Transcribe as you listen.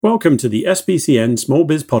Welcome to the SBCN Small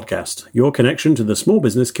Biz Podcast, your connection to the small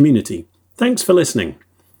business community. Thanks for listening.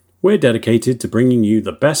 We're dedicated to bringing you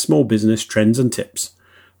the best small business trends and tips.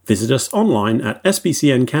 Visit us online at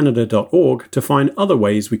sbcncanada.org to find other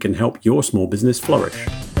ways we can help your small business flourish.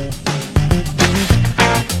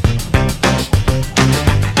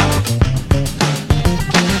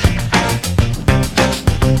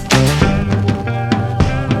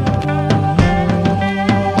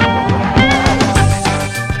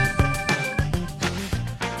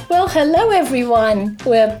 Hello everyone,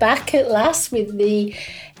 we're back at last with the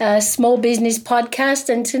Small Business Podcast,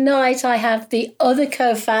 and tonight I have the other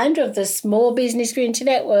co-founder of the Small Business Community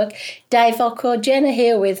Network, Dave Okor-Jenner,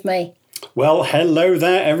 here with me. Well, hello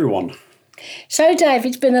there everyone. So Dave,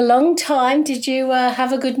 it's been a long time. Did you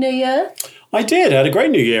have a good New Year? I did. I had a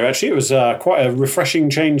great New Year, actually. It was quite a refreshing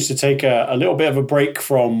change to take a little bit of a break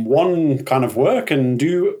from one kind of work and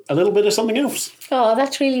do a little bit of something else. Oh,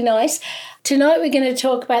 that's really nice. Tonight we're going to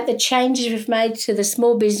talk about the changes we've made to the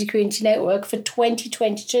Small Business Community Network for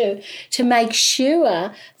 2022 to make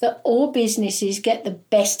sure that all businesses get the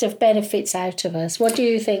best of benefits out of us. What do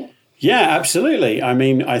you think? Yeah, absolutely. I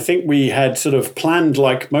mean, I think we had sort of planned,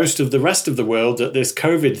 like most of the rest of the world, that this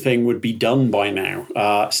COVID thing would be done by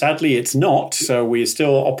now. Sadly, it's not. So we're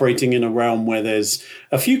still operating in a realm where there's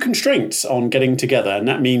a few constraints on getting together. And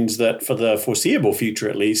that means that for the foreseeable future,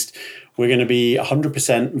 at least, we're going to be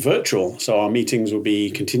 100% virtual. So our meetings will be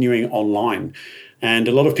continuing online. And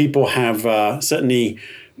a lot of people have certainly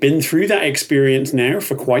been through that experience now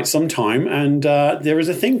for quite some time, and there is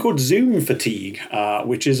a thing called Zoom fatigue,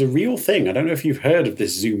 which is a real thing. I don't know if you've heard of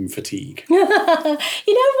this Zoom fatigue. You know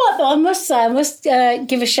what, though? I must say, I must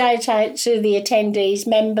give a shout out to the attendees,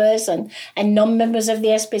 members and non-members of the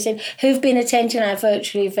SBCN who've been attending our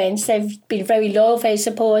virtual events. They've been very loyal, very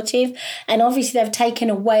supportive, and obviously they've taken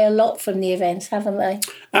away a lot from the events, haven't they?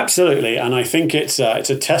 Absolutely, and I think it's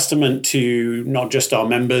a testament to not just our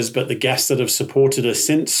members, but the guests that have supported us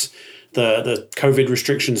since the COVID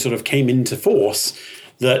restrictions sort of came into force,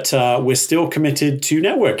 that we're still committed to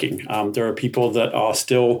networking. There are people that are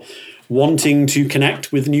still wanting to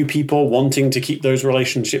connect with new people, wanting to keep those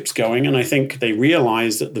relationships going, and I think they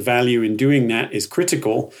realize that the value in doing that is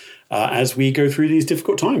critical as we go through these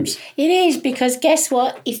difficult times. It is, because guess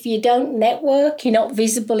what? If you don't network, you're not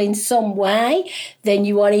visible in some way, then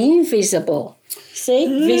you are invisible. See?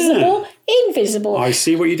 Yeah. Visible, invisible. I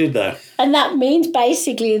see what you did there. And that means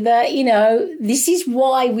basically that, you know, this is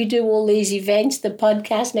why we do all these events, the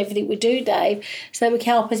podcast and everything we do, Dave, so that we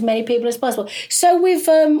can help as many people as possible. So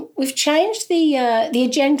we've changed the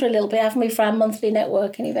agenda a little bit, haven't we, for our monthly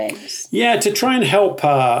networking events? Yeah, to try and help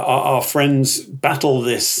our friends battle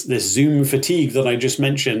this Zoom fatigue that I just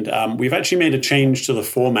mentioned, we've actually made a change to the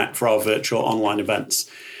format for our virtual online events.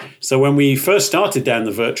 So when we first started down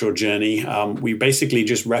the virtual journey, we basically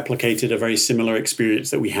just replicated a very similar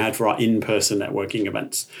experience that we had for our in-person networking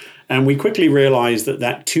events. And we quickly realized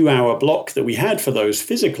that 2-hour block that we had for those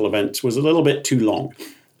physical events was a little bit too long.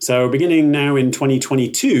 So beginning now in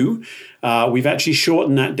 2022, we've actually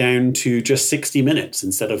shortened that down to just 60 minutes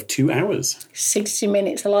instead of 2 hours. 60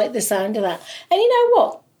 minutes. I like the sound of that. And you know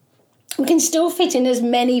what? We can still fit in as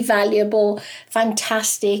many valuable,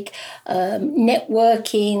 fantastic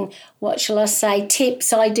networking, what shall I say,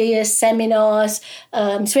 tips, ideas, seminars,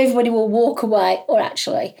 so everybody will walk away, or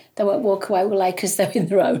actually they won't walk away, will they, because they're in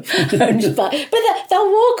their own spot. But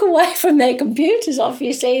they'll walk away from their computers,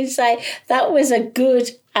 obviously, and say, that was a good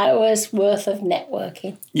hours worth of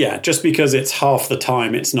networking. Yeah, just because it's half the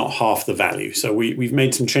time, it's not half the value. So we've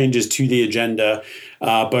made some changes to the agenda.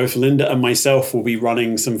 Both Linda and myself will be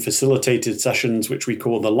running some facilitated sessions, which we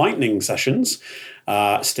call the lightning sessions.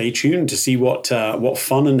 Stay tuned to see what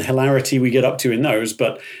fun and hilarity we get up to in those.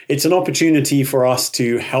 But it's an opportunity for us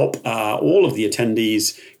to help all of the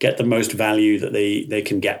attendees get the most value that they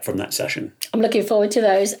can get from that session. I'm looking forward to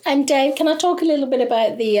those. And Dave, can I talk a little bit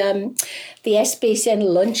about the SBCN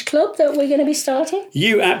Lunch Club that we're going to be starting?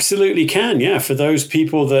 You absolutely can, yeah. For those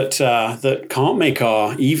people that can't make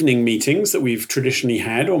our evening meetings that we've traditionally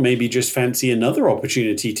had, or maybe just fancy another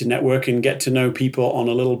opportunity to network and get to know people on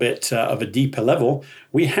a little bit of a deeper level,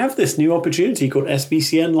 we have this new opportunity called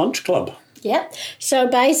SBCN Lunch Club. Yeah. So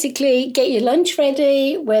basically, get your lunch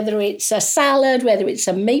ready, whether it's a salad, whether it's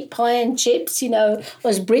a meat pie and chips, you know,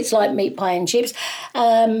 us Brits like meat pie and chips.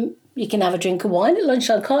 you can have a drink of wine at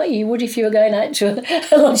lunchtime, can't you? You would if you were going out to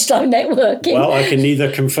a lunchtime networking. Well, I can neither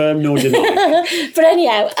confirm nor deny. But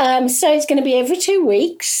anyhow, so it's going to be every 2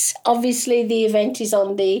 weeks. Obviously, the event is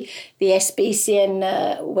on the SBCN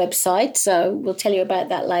website, so we'll tell you about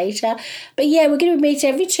that later. But yeah, we're going to meet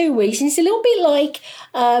every 2 weeks. And it's a little bit like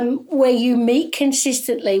where you meet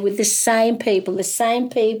consistently with the same people. The same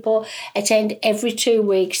people attend every 2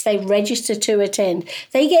 weeks. They register to attend.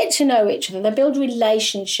 They get to know each other. They build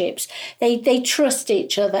relationships. They trust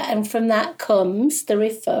each other. And from that comes the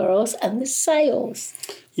referrals and the sales.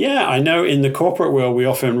 Yeah, I know in the corporate world, we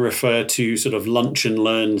often refer to sort of lunch and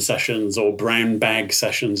learn sessions or brown bag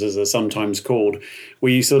sessions, as they're sometimes called,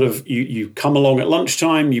 where you sort of, you come along at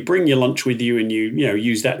lunchtime, you bring your lunch with you and you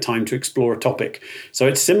use that time to explore a topic. So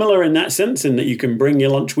it's similar in that sense, in that you can bring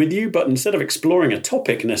your lunch with you, but instead of exploring a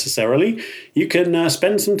topic necessarily, you can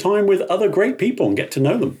spend some time with other great people and get to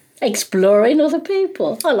know them. Exploring other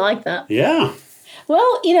people. I like that. Yeah.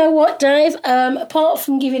 Well, you know what, Dave? Apart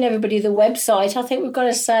from giving everybody the website, I think we've got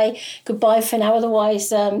to say goodbye for now.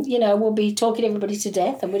 Otherwise, we'll be talking everybody to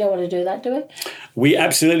death, and we don't want to do that, do we? We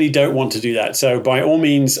absolutely don't want to do that. So by all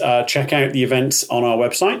means, check out the events on our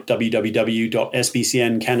website,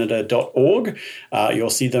 www.sbcncanada.org. You'll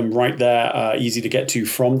see them right there, easy to get to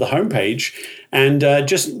from the homepage. And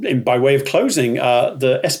by way of closing,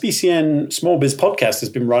 the SBCN Small Biz podcast has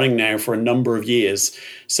been running now for a number of years.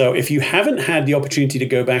 So if you haven't had the opportunity to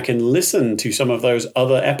go back and listen to some of those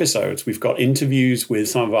other episodes, we've got interviews with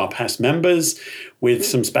some of our past members, with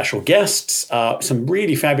some special guests, some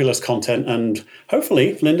really fabulous content. And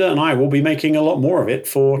hopefully, Linda and I will be making a lot more of it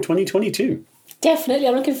for 2022. Definitely.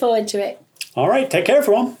 I'm looking forward to it. All right. Take care,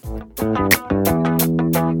 everyone.